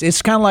it is.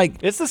 It's kind of like...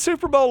 It's the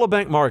Super Bowl of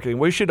bank marketing.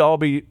 We should all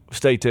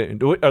stay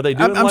tuned. Are they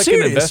doing I'm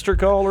serious. An investor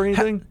call or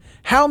anything?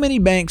 How many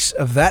banks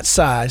of that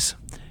size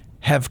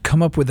have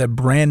come up with a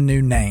brand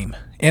new name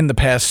in the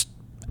past,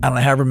 I don't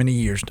know, however many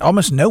years?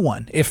 Almost no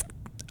one.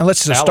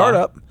 Unless it's a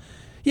startup.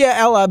 Yeah,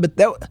 Ally, but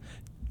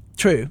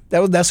True.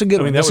 That's a good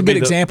one. that That's a would good be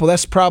example.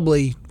 That's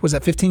probably, was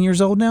that 15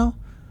 years old now?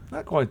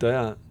 Not quite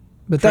that.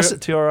 But that's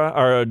TRI,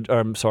 or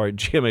I'm sorry,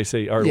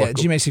 GMAC. Or yeah,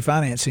 local. GMAC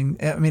Financing.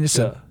 I mean,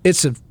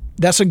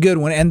 that's a good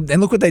one, and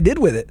look what they did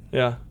with it.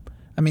 Yeah.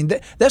 I mean,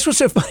 that's what's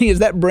so funny is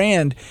that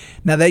brand.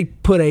 Now they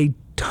put a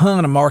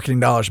ton of marketing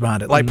dollars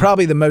behind it, like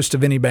probably the most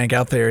of any bank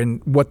out there in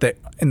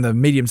the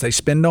mediums they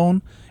spend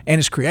on, and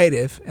it's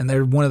creative, and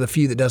they're one of the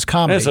few that does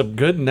comedy. That's a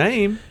good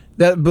name.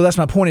 But that's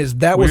my point is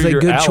that was We're a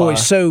your good ally.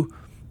 choice. So.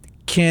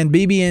 Can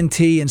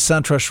BB&T and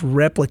SunTrust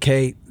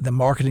replicate the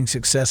marketing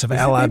success of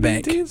Ally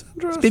Bank? BB&T and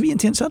SunTrust? It's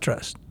BB&T and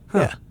SunTrust.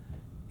 Huh.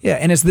 Yeah,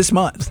 and it's this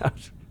month. I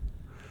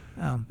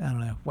don't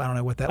know. I don't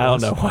know what that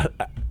was. I don't know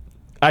what.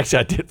 Actually,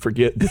 I did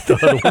forget that the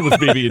other one was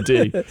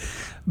BB&T.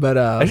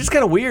 But it's just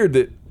kind of weird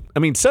that. I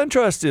mean,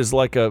 SunTrust is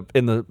like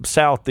in the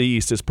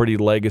Southeast is pretty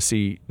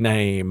legacy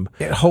name.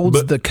 It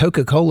holds the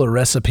Coca-Cola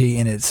recipe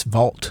in its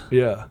vault.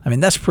 Yeah. I mean,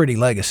 that's pretty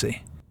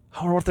legacy.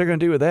 I wonder what they're going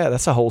to do with that.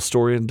 That's a whole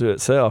story into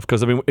itself.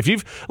 Because, I mean,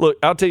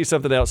 I'll tell you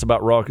something else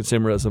about raw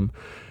consumerism.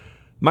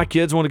 My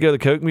kids want to go to the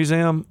Coke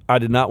Museum. I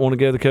did not want to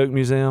go to the Coke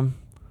Museum.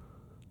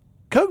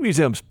 Coke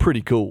Museum's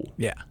pretty cool.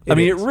 Yeah. It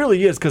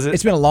really is. Because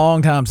it's been a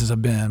long time since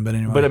I've been, but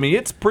anyway. But, I mean,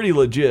 it's pretty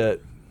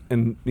legit.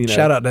 And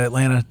shout out to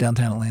Atlanta,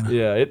 downtown Atlanta.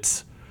 Yeah,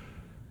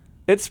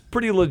 it's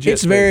pretty legit.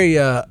 It's very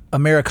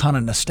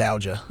Americana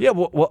nostalgia. Yeah,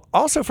 well,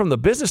 also from the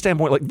business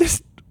standpoint, like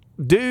this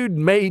dude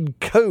made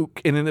Coke,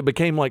 and then it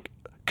became like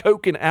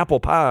Coke and apple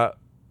pie,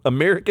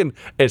 American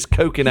as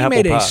Coke and apple pie.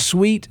 He made a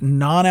sweet,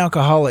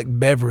 non-alcoholic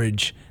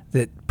beverage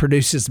that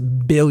produces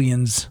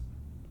billions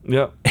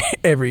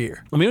every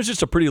year. I mean, it was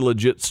just a pretty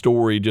legit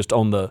story just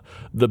on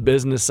the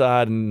business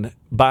side and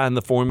buying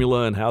the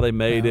formula and how they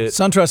made it.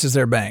 SunTrust is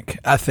their bank,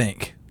 I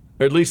think.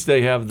 Or at least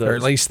they have or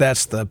at least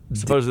that's the.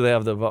 Supposedly they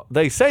have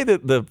they say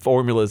that the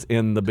formula's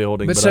in the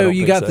building. But so I don't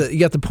you think got you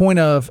got the point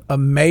of a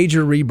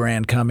major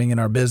rebrand coming in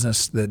our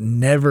business that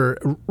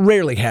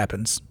rarely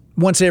happens.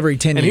 Once every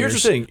 10 and years.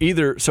 Here's the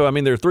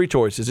thing. There are three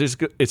choices.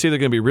 It's either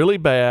going to be really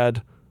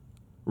bad,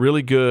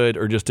 really good,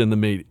 or just in the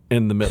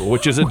middle,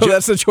 which is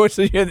that's the choice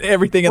of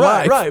everything in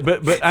life. Right.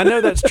 But I know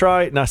that's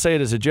trite, and I say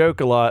it as a joke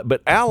a lot.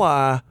 But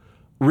Ally,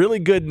 really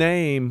good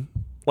name.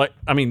 Like,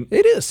 I mean,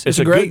 it is. It's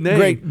a great name,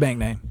 great bank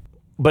name.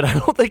 But I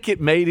don't think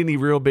it made any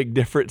real big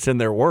difference in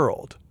their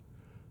world.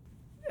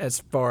 As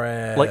far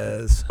as like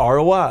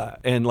ROI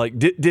and like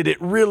did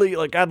it really,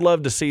 like, I'd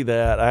love to see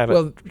that. I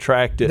haven't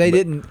tracked it. They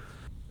didn't.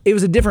 It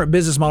was a different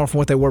business model from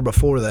what they were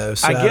before, though.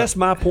 So. I guess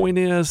my point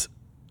is,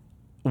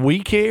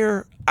 we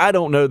care. I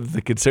don't know that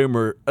the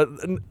consumer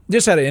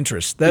just out of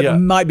interest. That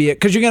might be it,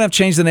 because you're going to have to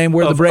change the name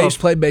where the Braves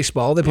play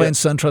baseball. They play in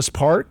SunTrust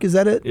Park. Is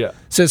that it? Yeah.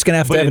 So it's going to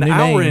have to have a new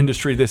name. In our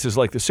industry, this is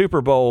like the Super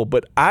Bowl,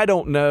 but I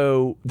don't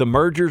know the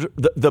mergers.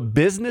 The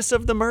business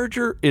of the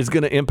merger is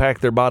going to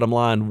impact their bottom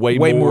line way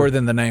more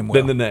than the name will.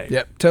 Than the name.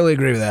 Yep, totally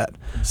agree with that.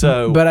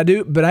 So, but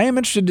I am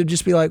interested to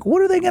just be like,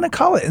 what are they going to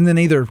call it? And then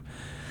either,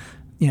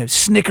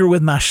 snicker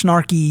with my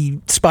snarky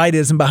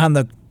spideism behind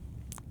the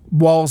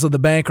walls of the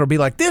bank, or be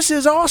like, this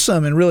is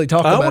awesome, and really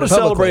talk about it publicly. I want to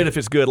celebrate if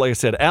it's good. Like I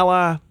said,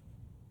 Ally,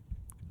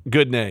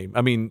 good name.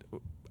 I mean,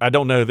 I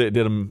don't know that it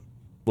did them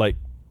like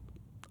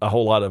a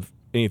whole lot of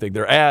anything.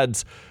 Their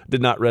ads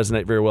did not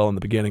resonate very well in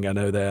the beginning. I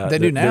know that. They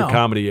do now. They're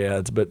comedy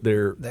ads, but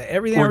we're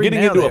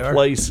getting into a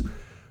place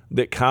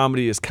that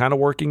comedy is kind of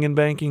working in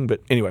banking.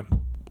 But anyway,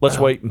 let's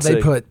wait and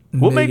see.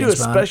 We'll maybe do a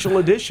special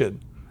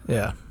edition.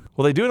 Yeah.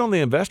 Will they do it on the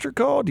investor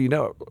call? Do you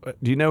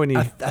know any?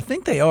 I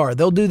think they are.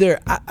 They'll do their.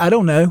 I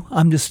don't know.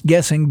 I'm just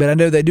guessing, but I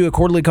know they do a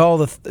quarterly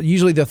call,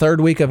 usually the third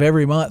week of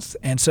every month,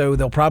 and so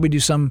they'll probably do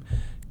some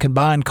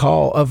combined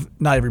call of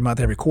not every month,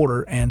 every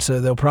quarter, and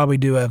so they'll probably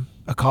do a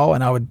call.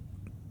 And I would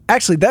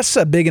actually, that's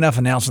a big enough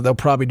announcement. They'll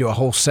probably do a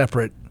whole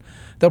separate.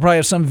 They'll probably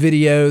have some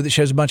video that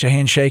shows a bunch of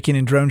handshaking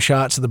and drone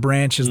shots of the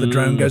branch as the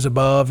drone goes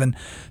above, and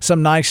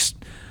some nice.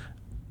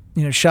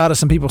 Shot of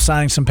some people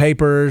signing some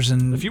papers.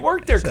 And if you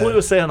work there, clue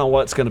us in on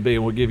what's going to be,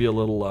 and we'll give you a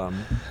little.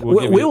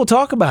 We will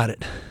talk about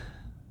it.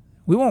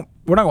 We won't.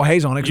 We're not going to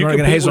haze on it because we're not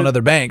going to haze on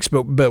other banks,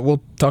 but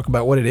we'll talk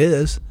about what it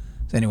is.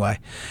 So anyway,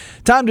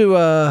 time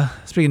to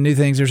speaking of new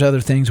things. There's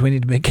other things we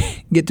need to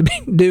get to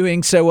be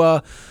doing.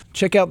 So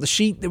check out the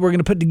sheet that we're going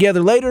to put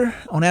together later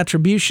on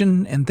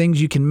attribution and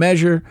things you can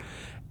measure.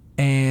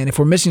 And if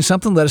we're missing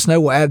something, let us know.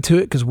 We'll add to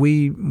it because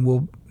we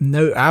will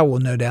know. I will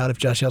no doubt if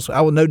Josh else. I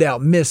will no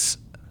doubt miss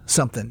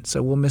something,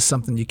 so we'll miss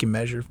something you can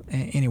measure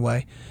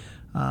anyway.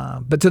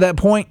 But to that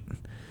point,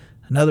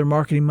 another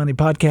Marketing Money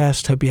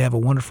podcast. Hope you have a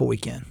wonderful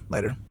weekend.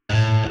 Later.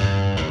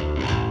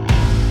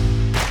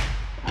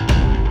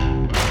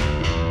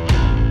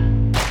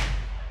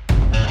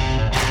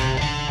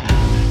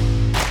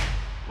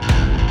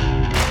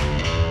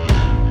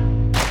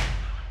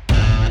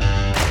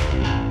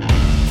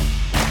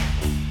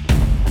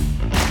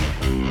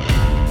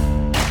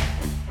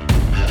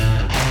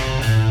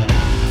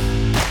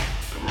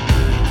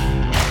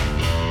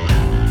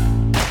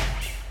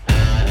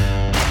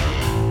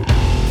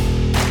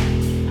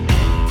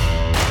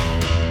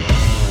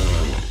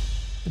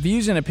 The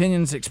views and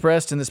opinions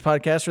expressed in this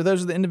podcast are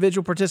those of the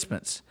individual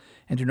participants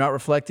and do not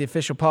reflect the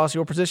official policy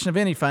or position of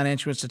any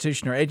financial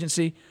institution or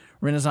agency,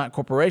 Renaissance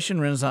Corporation,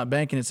 Renaissance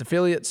Bank and its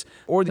affiliates,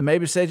 or the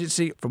Mabus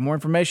Agency. For more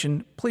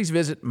information, please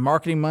visit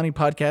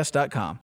marketingmoneypodcast.com.